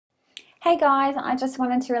Hey guys, I just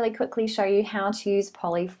wanted to really quickly show you how to use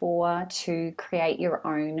Polyvore to create your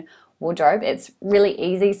own wardrobe. It's really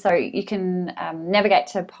easy, so you can navigate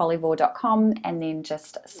to polyvore.com and then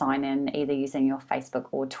just sign in either using your Facebook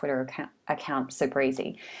or Twitter account, super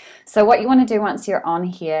easy. So what you want to do once you're on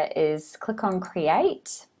here is click on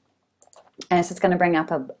Create. And it's just going to bring up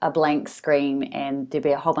a blank screen, and there'll be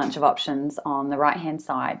a whole bunch of options on the right hand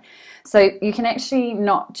side. So you can actually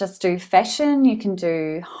not just do fashion, you can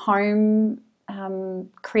do home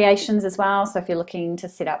creations as well. So if you're looking to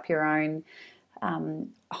set up your own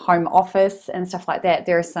home office and stuff like that,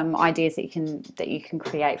 there are some ideas that you can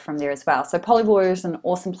create from there as well. So Polyvore is an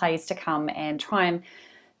awesome place to come and try and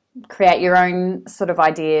create your own sort of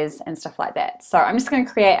ideas and stuff like that. So I'm just going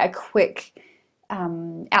to create a quick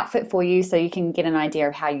outfit for you so you can get an idea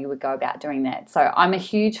of how you would go about doing that. So I'm a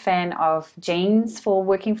huge fan of jeans for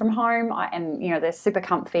working from home, and you know, they're super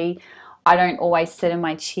comfy. I don't always sit in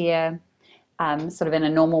my chair sort of in a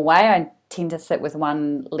normal way. I tend to sit with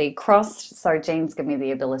one leg crossed, so jeans give me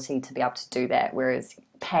the ability to be able to do that, whereas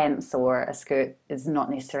pants or a skirt is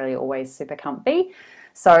not necessarily always super comfy.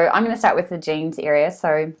 So I'm going to start with the jeans area.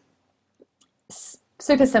 So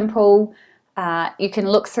super simple. You can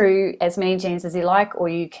look through as many jeans as you like, or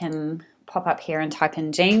you can pop up here and type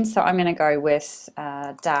in jeans. So I'm going to go with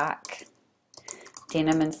dark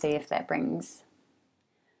denim and see if that brings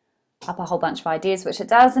up a whole bunch of ideas, which it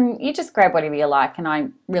does. And you just grab whatever you like, and I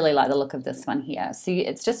really like the look of this one here. So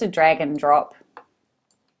it's just a drag and drop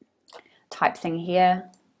type thing here.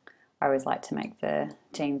 I always like to make the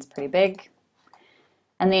jeans pretty big.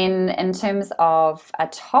 And then in terms of a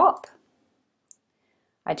top,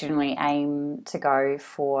 I generally aim to go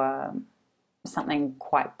for something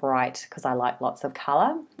quite bright because I like lots of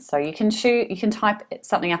color. So you can type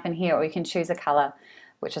something up in here, or you can choose a color,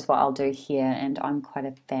 which is what I'll do here. And I'm quite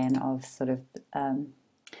a fan of sort of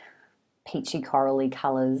peachy corally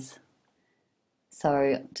colors.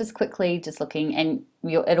 So just quickly, just looking, and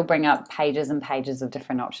it'll bring up pages and pages of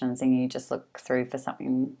different options, and you just look through for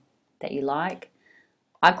something that you like.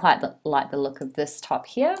 I quite like the look of this top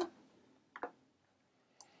here,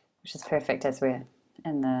 which is perfect as we're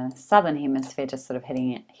in the southern hemisphere, just sort of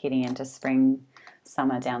heading into spring,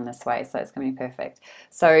 summer down this way. So it's going to be perfect.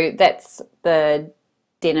 So that's the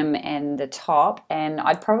denim and the top, and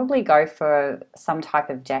I'd probably go for some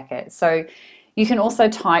type of jacket. So you can also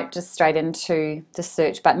type just straight into the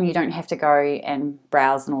search button. You don't have to go and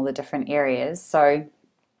browse in all the different areas. So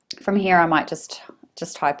from here I might just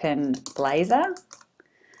type in blazer,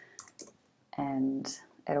 and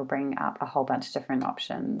it'll bring up a whole bunch of different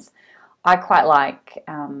options. I quite like,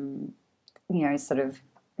 you know, sort of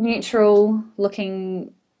neutral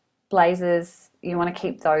looking blazers. You want to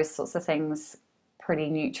keep those sorts of things pretty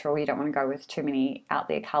neutral. You don't want to go with too many out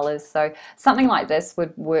there colors. So something like this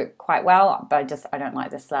would work quite well, but I don't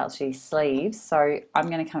like the slouchy sleeves. So I'm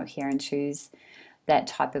going to come up here and choose that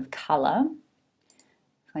type of color.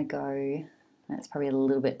 If I go, that's probably a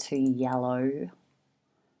little bit too yellow.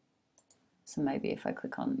 So maybe if I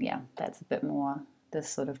click on, yeah, that's a bit more the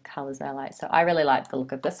sort of colors I like. So I really like the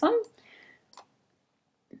look of this one.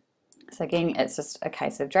 So again, it's just a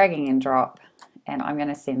case of dragging and drop, and I'm going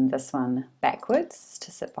to send this one backwards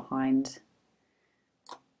to sit behind.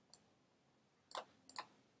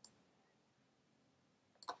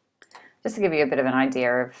 Just to give you a bit of an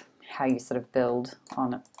idea of how you sort of build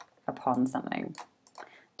upon something.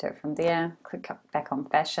 Do it from there, click back on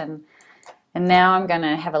fashion. And now I'm going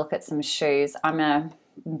to have a look at some shoes. I'm a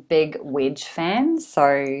big wedge fan,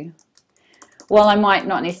 so while I might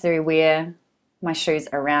not necessarily wear my shoes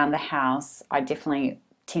around the house, I definitely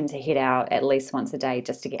tend to head out at least once a day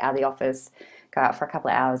just to get out of the office, go out for a couple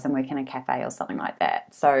of hours and work in a cafe or something like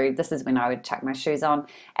that. So this is when I would chuck my shoes on.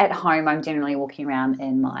 At home, I'm generally walking around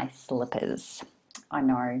in my slippers. I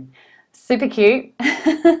know, super cute,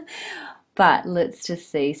 but let's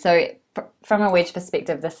just see. So from a wedge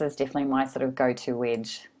perspective, this is definitely my sort of go-to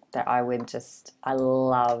wedge that I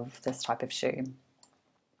love this type of shoe.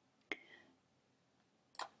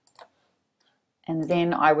 And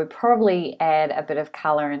then I would probably add a bit of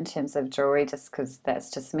color in terms of jewelry, just because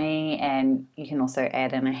that's just me, and you can also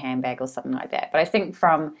add in a handbag or something like that. But I think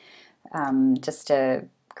from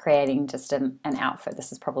creating just an outfit,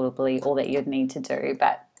 this is probably all that you'd need to do.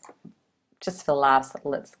 But just for laughs,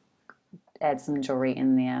 let's add some jewelry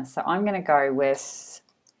in there. So I'm going to go with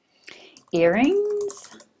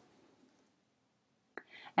earrings,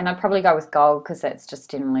 and I'd probably go with gold because that's just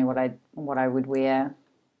generally what I would wear.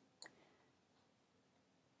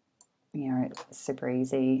 You know, it's super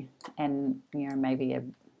easy, and you know, maybe a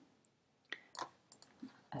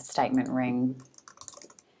statement ring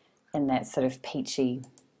in that sort of peachy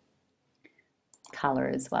color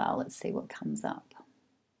as well. Let's see what comes up.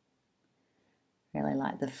 Really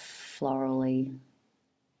like the florally.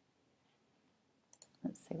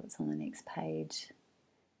 Let's see what's on the next page.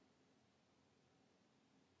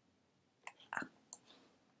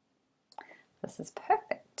 This is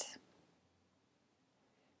perfect.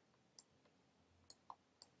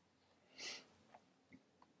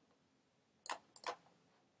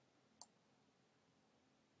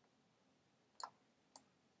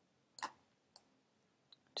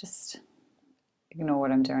 Just ignore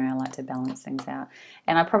what I'm doing. I like to balance things out.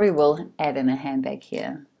 And I probably will add in a handbag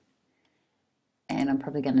here. And I'm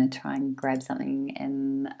probably going to try and grab something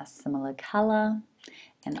in a similar color.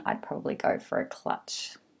 And I'd probably go for a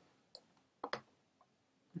clutch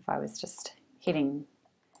if I was just heading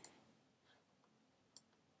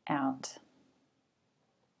out.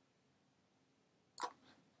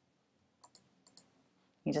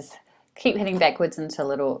 You just keep heading backwards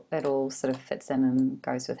until it all sort of fits in and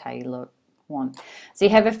goes with how you want. So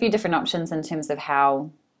you have a few different options in terms of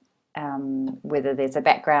how, whether there's a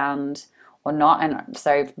background or not. And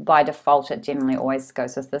so by default, it generally always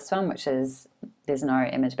goes with this one, which is there's no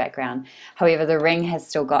image background. However, the ring has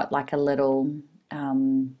still got like a little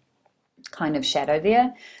kind of shadow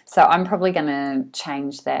there. So I'm probably going to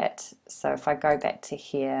change that. So if I go back to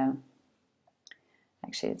here,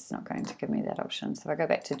 actually it's not going to give me that option. So if I go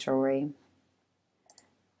back to jewelry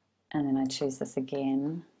and then I choose this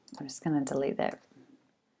again, I'm just going to delete that,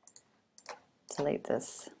 delete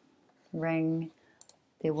this ring.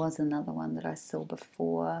 There was another one that I saw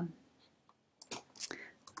before.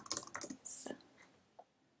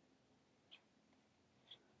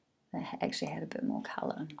 They actually had a bit more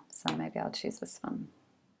colour, so maybe I'll choose this one.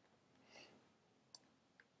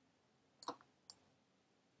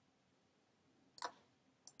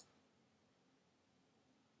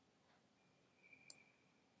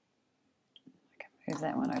 Move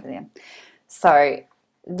that one over there. So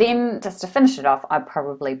then just to finish it off, I'd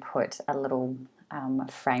probably put a little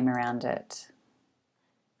frame around it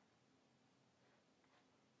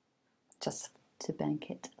just to make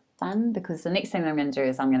it fun, because the next thing I'm going to do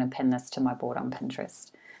is I'm going to pin this to my board on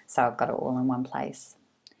Pinterest, so I've got it all in one place.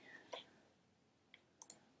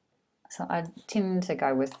 So I tend to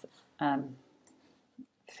go with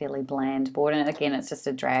fairly bland board, and again it's just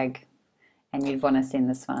a drag, and you'd want to send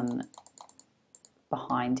this one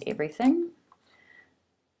behind everything,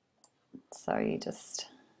 so you just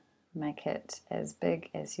make it as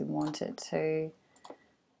big as you want it to.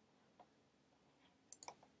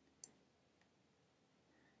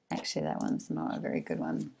 Actually, that one's not a very good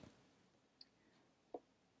one.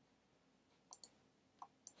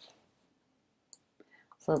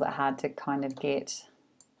 It's a little bit hard to kind of get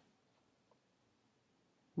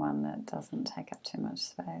one that doesn't take up too much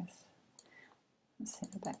space. Let's set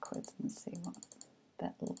it backwards and see what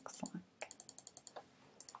that looks like.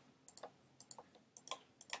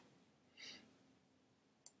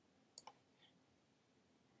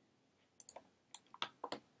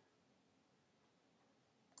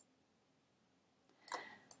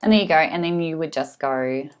 And there you go, and then you would just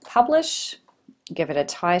go publish, give it a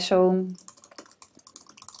title,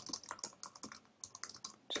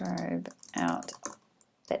 Wardrobe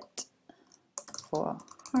Outfit for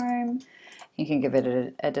Home. You can give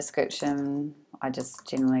it a description. I just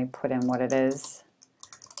generally put in what it is.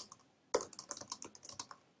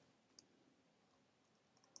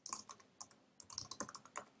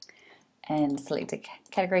 And select a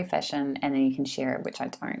category, fashion, and then you can share it, which I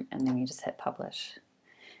don't, and then you just hit publish.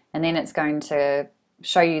 And then it's going to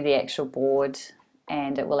show you the actual board,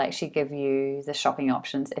 and it will actually give you the shopping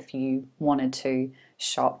options if you wanted to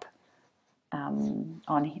shop from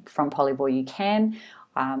Polyvore. You can.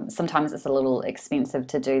 Sometimes it's a little expensive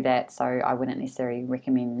to do that, so I wouldn't necessarily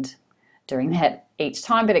recommend doing that each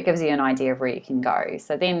time, but it gives you an idea of where you can go.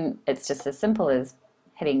 So then it's just as simple as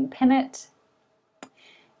hitting pin it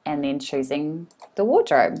and then choosing the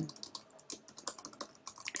wardrobe.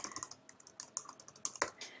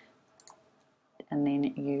 And then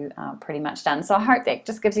you are pretty much done. So I hope that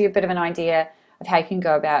just gives you a bit of an idea of how you can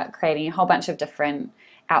go about creating a whole bunch of different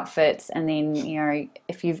outfits. And then, you know,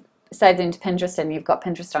 if you've saved them to Pinterest and you've got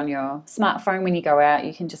Pinterest on your smartphone, when you go out,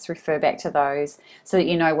 you can just refer back to those so that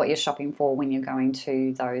you know what you're shopping for when you're going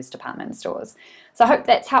to those department stores. So I hope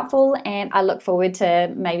that's helpful, and I look forward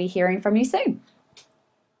to maybe hearing from you soon.